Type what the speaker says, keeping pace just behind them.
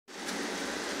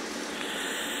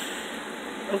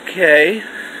Okay,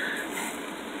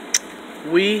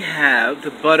 we have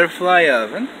the butterfly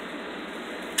oven,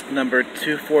 number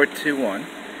 2421.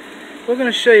 We're going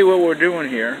to show you what we're doing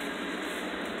here.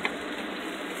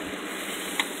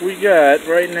 We got,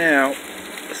 right now,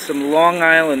 some Long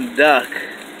Island duck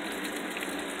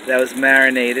that was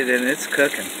marinated and it's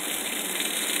cooking.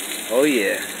 Oh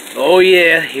yeah, oh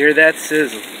yeah, hear that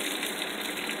sizzle.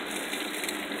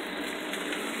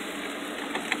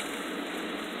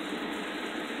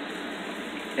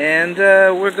 And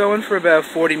we're going for about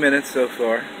 40 minutes so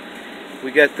far. We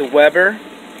got the Weber,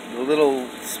 the little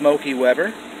Smoky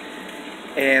Weber,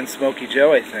 and Smoky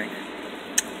Joe, I think.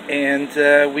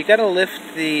 And we got to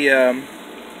lift the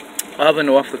oven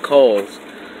off the coals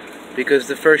because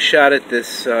the first shot at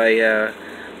this I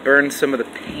burned some of the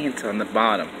paint on the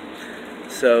bottom.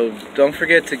 So don't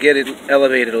forget to get it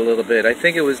elevated a little bit. I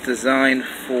think it was designed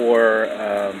for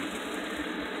a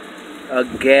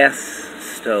gas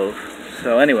stove.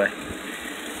 So anyway,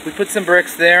 we put some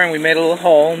bricks there and we made a little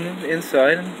hole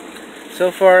inside, and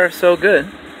so far so good.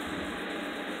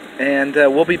 And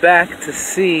we'll be back to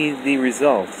see the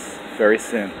results very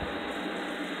soon.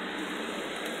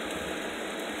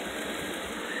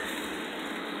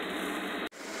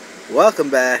 Welcome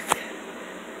back.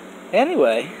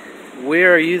 Anyway, we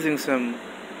are using some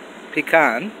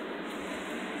pecan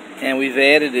and we've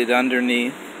added it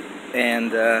underneath,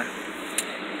 and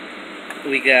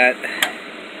we got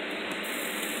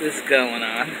this going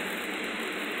on,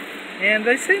 and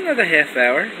I say another half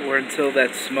hour or until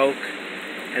that smoke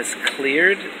has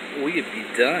cleared, we could be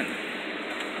done.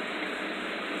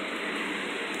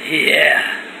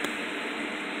 Yeah.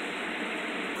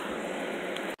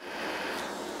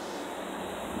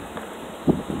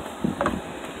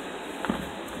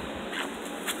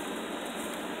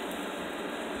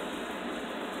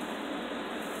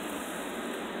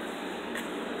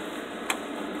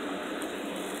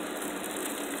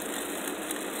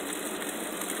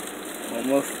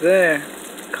 Almost there.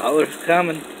 Color's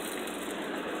coming.